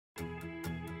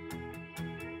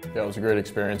Yeah, it was a great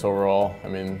experience overall. I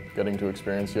mean, getting to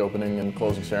experience the opening and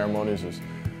closing ceremonies is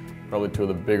probably two of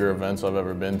the bigger events I've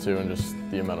ever been to, and just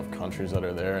the amount of countries that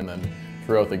are there. And then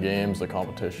throughout the games, the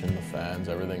competition, the fans,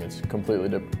 everything, it's a completely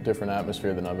different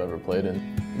atmosphere than I've ever played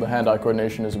in. The hand-eye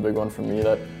coordination is a big one for me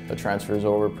that transfers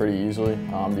over pretty easily.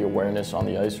 The awareness on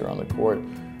the ice or on the court,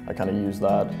 I kind of use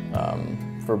that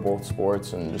for both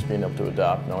sports, and just being able to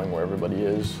adapt, knowing where everybody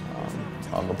is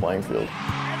on the playing field.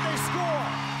 And they score!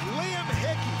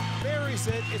 Hickey buries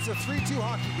it. It's a 3-2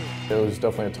 hockey game. It was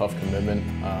definitely a tough commitment,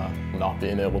 not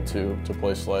being able to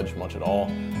play sledge much at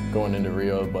all going into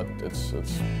Rio, but it's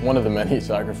one of the many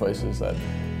sacrifices that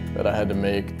I had to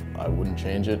make. I wouldn't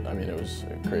change it. I mean, it was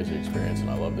a crazy experience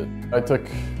and I loved it. I took,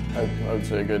 I would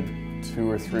say, a good 2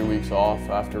 or 3 weeks off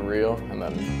after Rio, and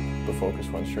then the focus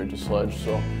went straight to sledge.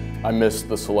 So I missed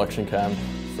the selection camp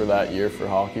for that year for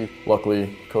hockey.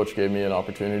 Luckily, coach gave me an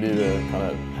opportunity to kind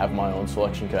of have my own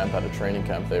selection camp at a training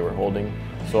camp they were holding.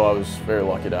 So I was very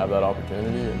lucky to have that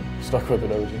opportunity and stuck with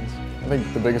it ever since. I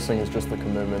think the biggest thing is just the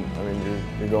commitment. I mean,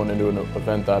 you're going into an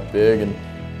event that big,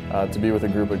 and to be with a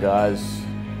group of guys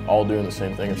all doing the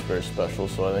same thing, it's very special.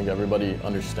 So I think everybody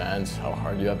understands how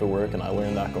hard you have to work, and I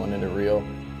learned that going into Rio.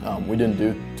 We didn't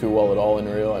do too well at all in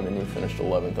Rio. I mean, we finished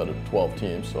 11th out of 12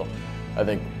 teams. So I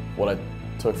think what I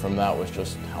took from that was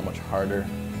just how much harder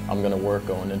I'm going to work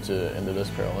going into this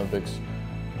Paralympics.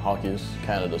 Hockey is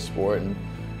Canada's sport, and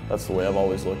that's the way I've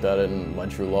always looked at it, and my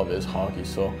true love is hockey.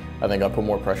 So I think I put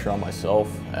more pressure on myself,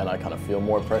 and I kind of feel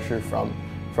more pressure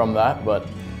from that, but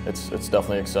it's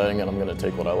definitely exciting, and I'm going to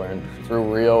take what I learned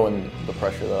through Rio and the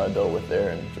pressure that I dealt with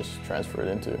there and just transfer it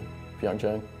into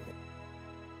PyeongChang.